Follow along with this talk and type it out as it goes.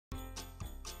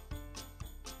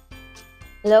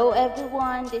Hello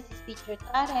everyone, this is Teacher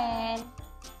Karen.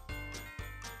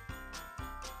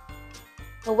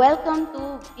 So welcome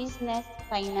to Business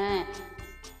Finance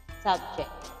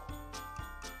subject.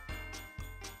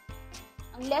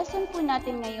 Ang lesson po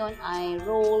natin ngayon ay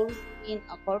roles in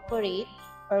a corporate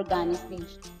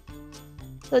organization.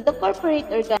 So the corporate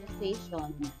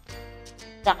organization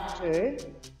structure,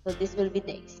 so this will be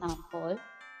the example.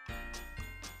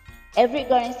 Every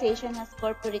organization has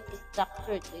corporate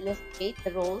structure to illustrate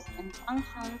the roles and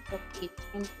functions of each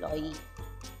employee.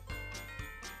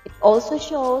 It also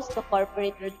shows the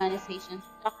corporate organization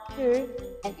structure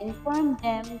and inform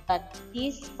them that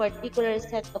this particular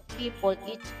set of people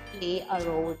each play a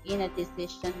role in a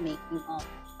decision making of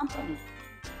the company.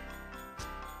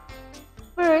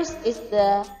 First is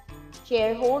the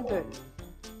shareholder,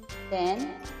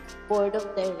 then board of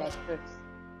directors.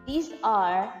 These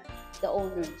are the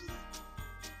owners.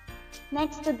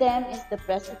 Next to them is the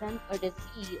president or the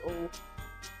CEO,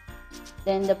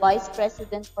 then the vice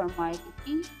president for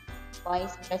marketing,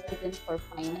 vice president for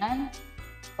finance,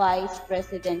 vice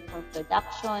president for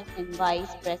production, and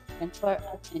vice president for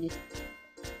administration.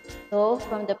 So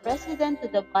from the president to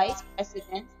the vice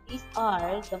president, these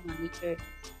are the managers.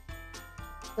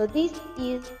 So this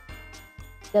is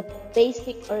the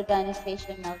basic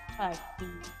organizational chart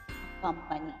in a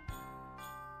company.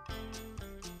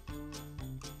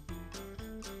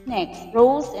 Next,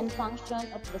 roles and function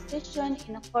of position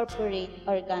in a corporate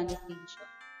organization.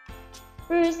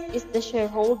 First is the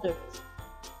shareholders.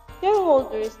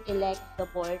 Shareholders elect the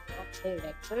board of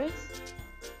directors.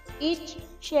 Each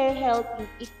share held is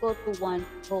equal to one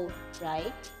vote,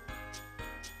 right?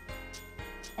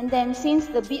 And then since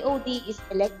the BOD is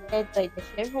elected by the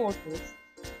shareholders,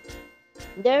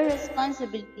 their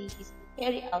responsibility is to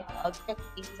carry out the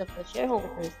objectives of the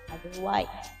shareholders, otherwise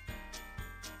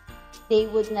they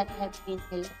would not have been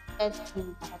elected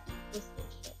in that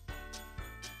position.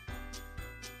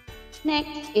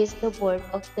 Next is the Board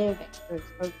of Directors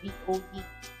or BOD.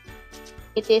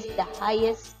 It is the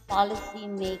highest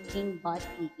policy-making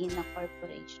body in a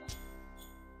corporation.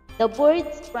 The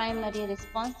board's primary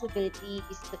responsibility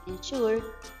is to ensure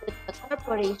that the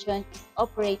corporation is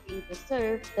operating to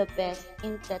serve the best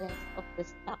interest of the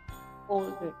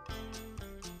stockholders.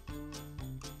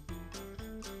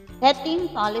 Setting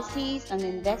policies on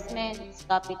investments,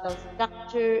 capital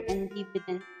structure, and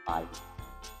dividend policy.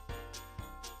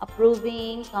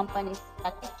 Approving company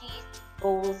strategies,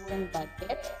 goals, and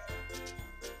budgets.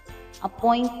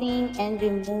 Appointing and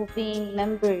removing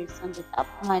members on the top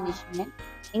management,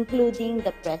 including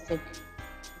the president.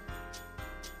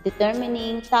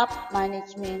 Determining top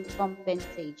management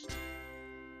compensation.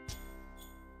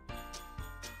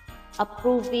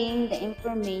 Approving the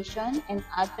information and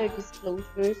other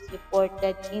disclosures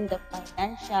reported in the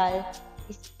financial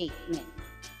statement.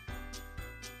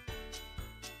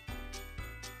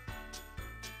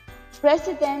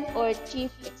 President or Chief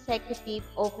Executive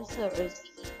Officer or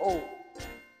CEO.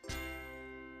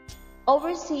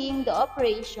 Overseeing the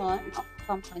operation of the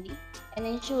company and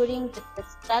ensuring that the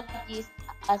strategies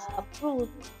as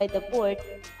approved by the board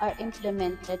are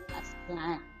implemented as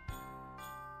planned.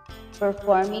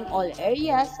 Performing all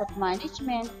areas of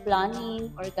management,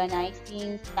 planning,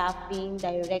 organizing, staffing,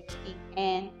 directing,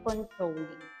 and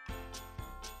controlling.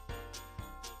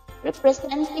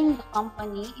 Representing the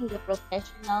company in the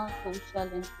professional, social,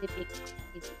 and civic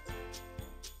activities.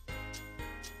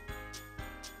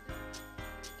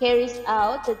 Carries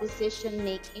out the decision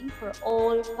making for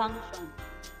all functions.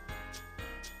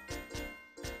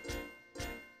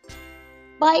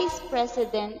 Vice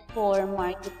President for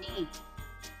Marketing.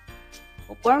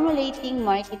 Formulating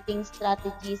marketing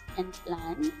strategies and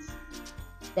plans,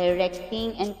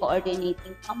 directing and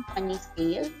coordinating company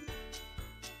sales,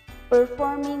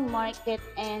 performing market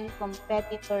and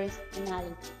competitors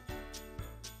analysis,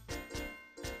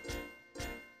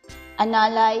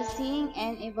 analyzing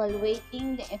and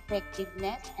evaluating the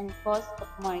effectiveness and cost of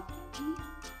marketing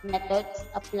methods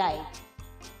applied,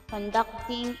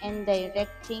 conducting and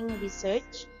directing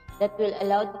research that will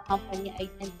allow the company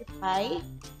identify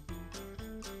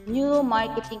new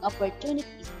marketing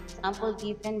opportunities, example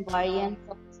given variants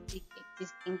of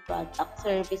existing product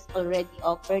service already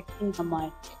offered in the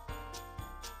market.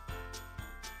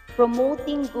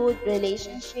 Promoting good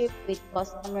relationship with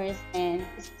customers and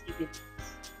distributors.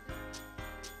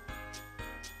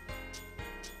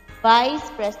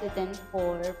 Vice President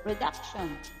for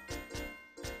Production.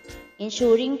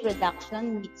 Ensuring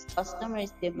production meets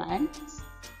customers' demands.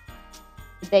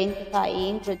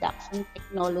 Identifying production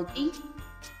technology.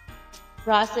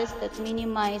 Process that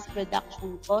minimize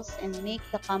production costs and make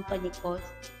the company cost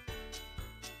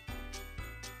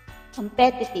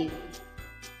Competitive.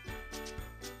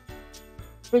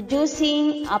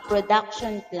 Producing a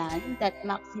production plan that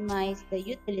maximizes the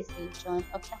utilization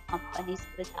of the company's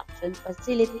production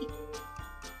facility.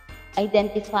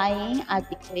 Identifying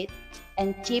adequate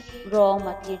and cheap raw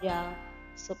material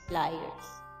suppliers.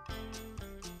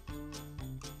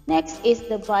 Next is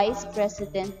the Vice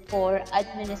President for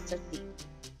Administrative,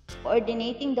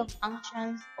 coordinating the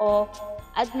functions of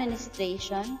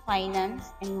administration,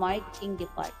 finance, and marketing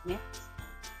departments,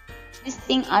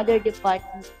 assisting other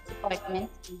departments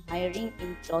in hiring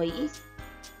employees,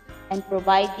 and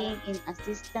providing in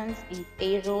assistance in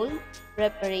payroll,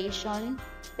 preparation,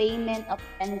 payment of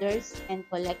vendors, and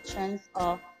collections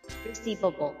of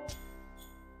receivables.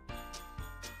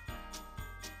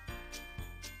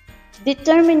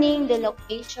 Determining the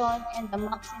location and the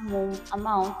maximum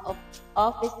amount of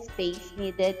office space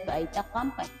needed by the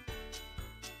company.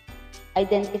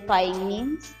 Identifying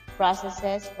means,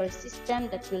 processes, or systems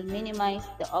that will minimize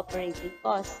the operating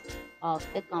costs of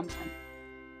the company.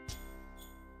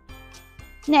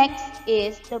 Next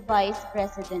is the Vice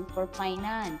President for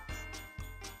Finance.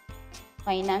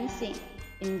 Financing,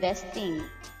 investing,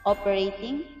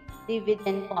 operating,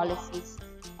 dividend policies,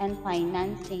 and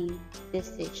financing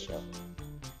decisions.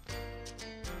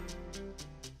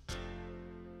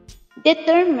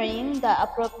 Determining the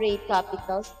appropriate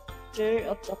capital structure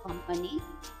of the company.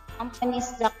 Company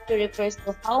structure refers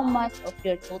to how much of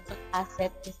your total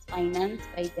asset is financed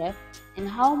by debt and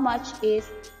how much is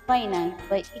financed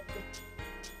by equity.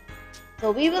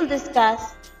 So we will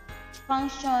discuss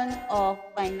function of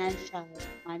financial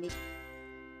management.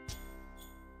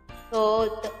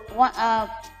 So the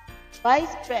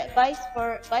Vice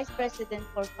President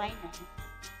for Finance,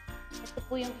 ito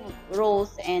po yung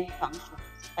roles and functions.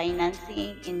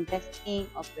 Financing, investing,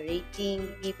 operating,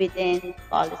 dividend,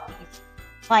 policies,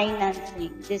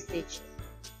 financing decisions.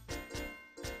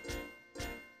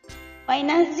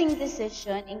 Financing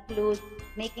decision include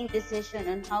making decision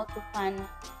on how to fund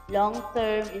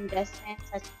long-term investments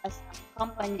such as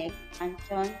company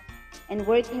expansion and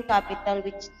working capital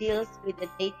which deals with the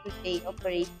day-to-day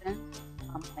operations of the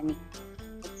company.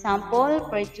 Example,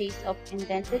 purchase of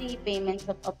inventory, payments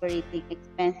of operating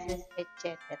expenses,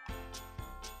 etc.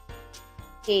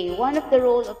 Okay, one of the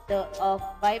role of the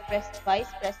Vice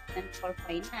President for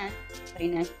Finance,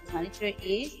 Financial Manager,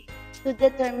 is to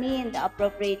determine the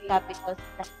appropriate capital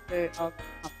structure of the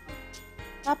company.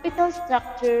 Capital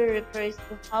structure refers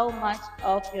to how much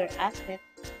of your asset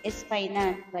is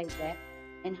financed by debt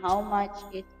and how much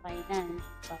is financed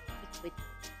by equity.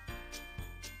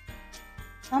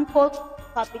 Sample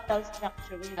capital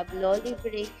structure, we have low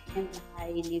leverage and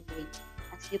high leverage.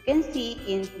 As you can see,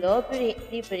 in low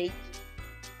leverage,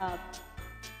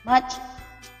 much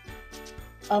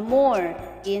more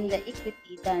in the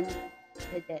equity than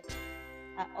the debt,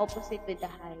 opposite with the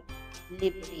high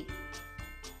leverage.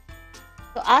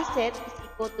 So asset is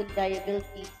equal to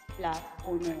liabilities plus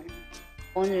owner's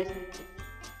equity.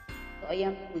 So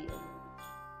ayan po yun.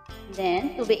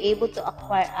 Then, to be able to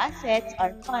acquire assets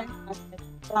or funds must have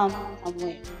come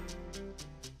somewhere.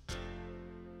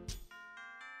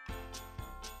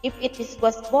 If it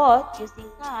was bought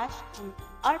using cash from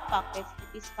our pockets,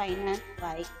 it is financed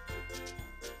by.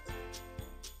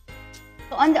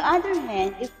 So on the other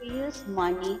hand, if we use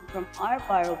money from our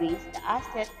borrowings, the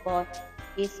asset bought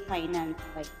is financed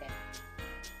by debt.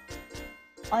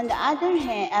 On the other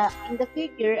hand, in the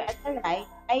figure at the right,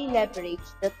 high leverage,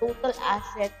 the total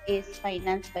asset is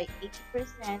financed by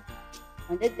 80%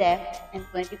 on the debt and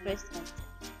 20%.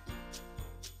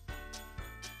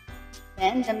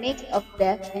 Then the mix of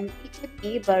debt and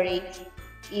equity varies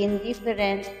in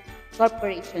different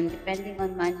corporations depending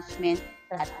on management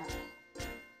strategy.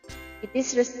 It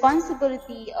is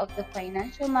responsibility of the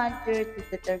financial manager to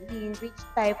determine which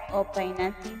type of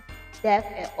financing,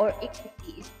 debt or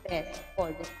equity is best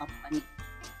for the company.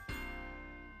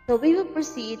 So we will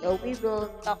proceed, or we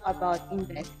will talk about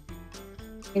investment.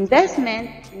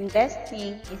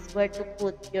 Investing is where to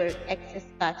put your excess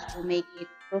cash to make it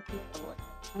profitable,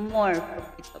 more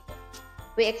profitable.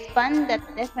 We expand that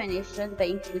definition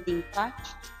by including cash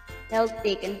held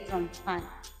taken from funds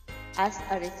as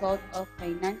a result of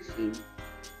financing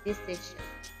decisions.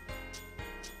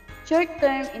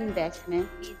 Short-term investment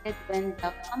needed when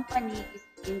the company is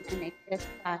in an excess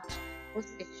cash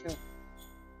position.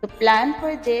 To plan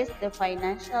for this, the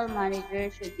financial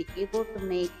manager should be able to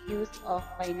make use of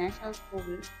financial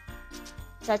tools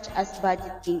such as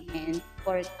budgeting and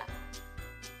forecasting.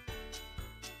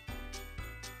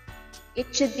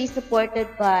 It should be supported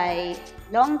by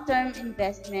long-term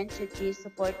investment, should be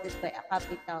supported by a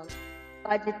capital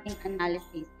budgeting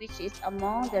analysis, which is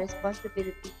among the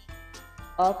responsibility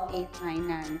of a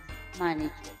finance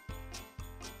manager.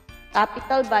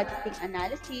 Capital budgeting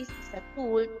analysis is a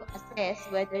tool to assess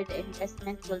whether the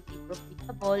investment will be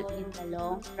profitable in the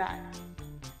long run.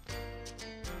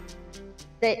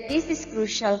 This is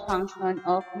crucial function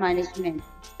of management,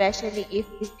 especially if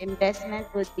this investment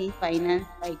would be financed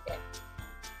by debt.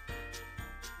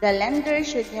 The lender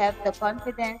should have the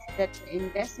confidence that the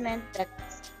investment that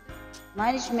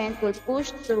management will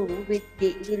push through will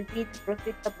be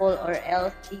profitable, or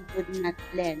else they would not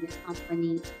lend the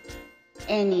company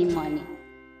any money.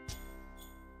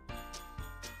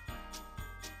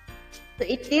 So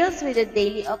it deals with the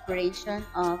daily operation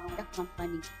of the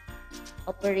company,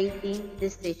 operating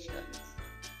decisions.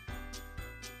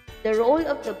 The role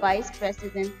of the Vice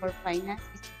President for Finance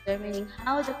is determining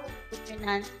how to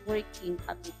finance working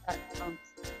capital accounts,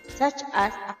 such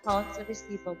as accounts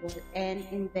receivable and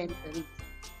inventories.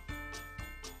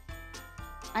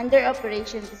 Under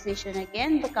operation decision,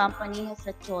 again, the company has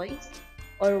a choice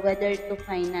or whether to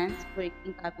finance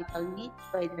working capital needs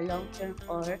by the long-term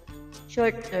or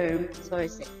short-term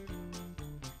sources.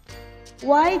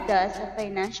 Why does a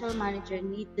financial manager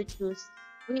need to choose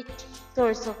which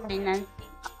source of financing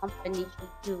a company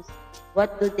should use?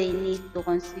 What do they need to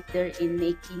consider in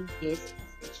making this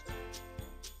decision?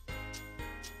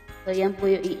 So, yan po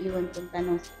yung iiwan kong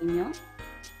tanong sa inyo.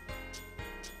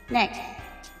 Next,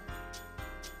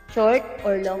 short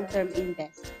or long-term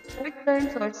investment. Short-term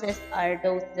sources are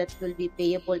those that will be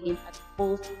payable in at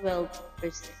most 12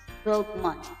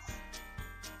 months.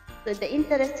 So the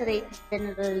interest rate is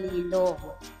generally low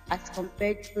as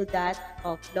compared to that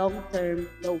of long-term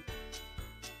loans.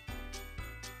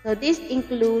 So this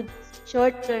includes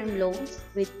short-term loans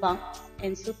with banks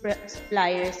and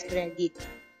suppliers credit.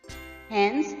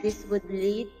 Hence, this would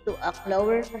lead to a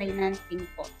lower financing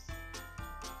cost.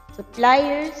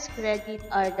 Suppliers credit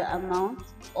are the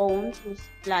amounts owed to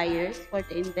suppliers for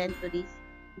the inventories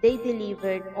they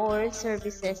delivered or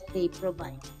services they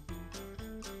provide.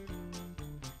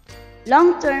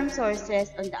 Long-term sources,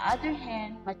 on the other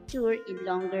hand, mature in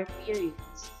longer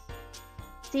periods.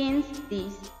 Since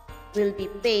these will be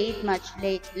paid much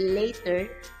later,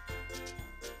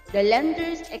 the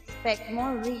lenders expect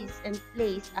more risk and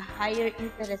place a higher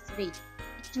interest rate,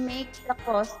 which makes the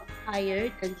cost higher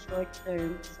than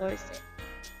short-term sources.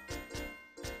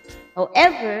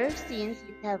 However, since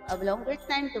it has a longer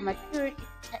time to mature, it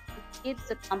gives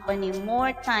the company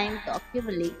more time to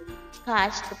accumulate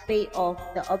cash to pay off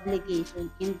the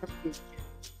obligation in the future.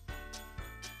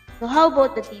 So how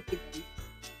about the dividends?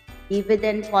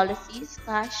 Dividend policies,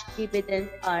 cash dividends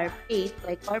are paid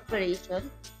by corporations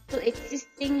to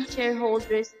existing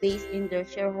shareholders based in their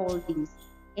shareholdings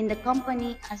in the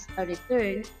company as a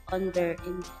return on their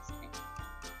investment.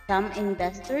 Some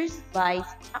investors buy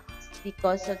stocks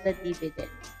because of the dividends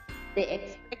they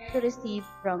expect to receive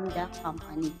from the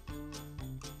company.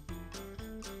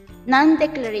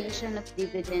 Non-declaration of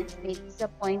dividends may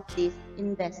disappoint these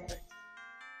investors.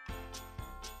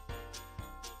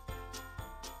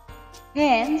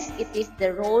 Hence, it is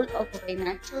the role of a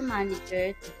financial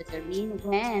manager to determine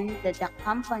when the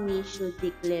company should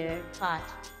declare cash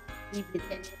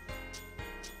dividends.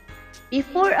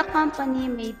 Before a company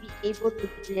may be able to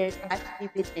declare cash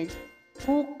dividends,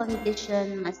 two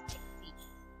conditions must exist.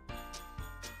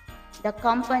 The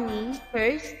company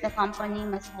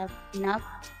must have enough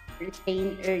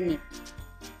retained earnings,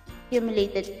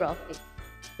 accumulated profit,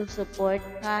 to support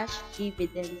cash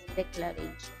dividends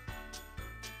declaration.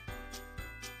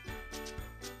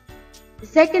 The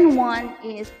second one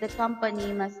is the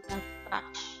company must have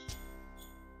cash.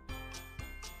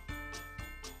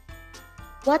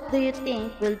 What do you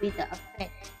think will be the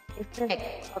effect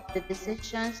of the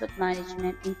decisions of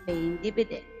management in paying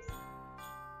dividends?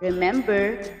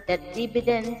 Remember that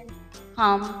dividends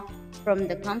come from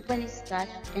the company's cash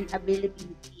and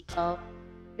availability of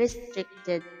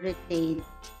restricted retained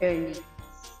earnings.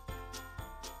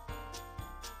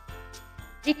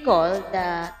 Recall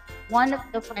that one of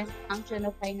the functions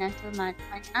of finance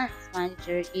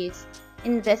manager is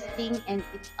investing, and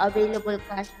its available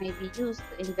cash may be used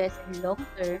to invest in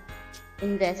long-term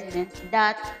investments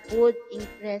that would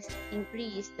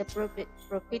increase the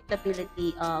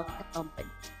profitability of the company.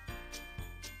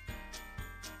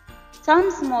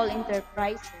 Some small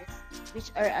enterprises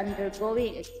which are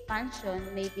undergoing expansion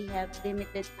maybe have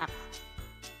limited access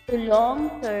to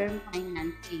long-term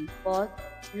financing, both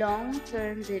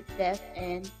long-term debt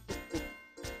and equity.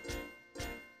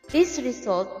 This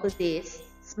results to this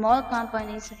small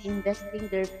companies reinvesting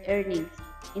their earnings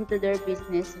into their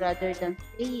business rather than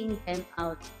paying them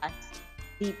out as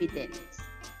dividends.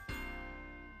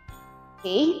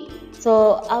 Okay?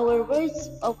 So, our words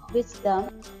of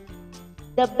wisdom,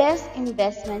 the best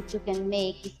investment you can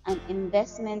make is an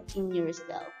investment in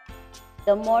yourself.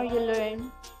 The more you learn,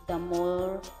 the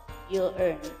more you'll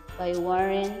earn. By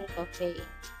Warren Buffett.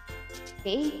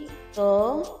 Okay?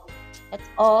 So, that's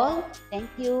all. Thank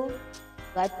you.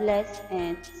 God bless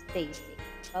and stay safe.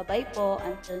 Bye-bye po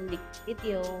until next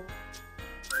video.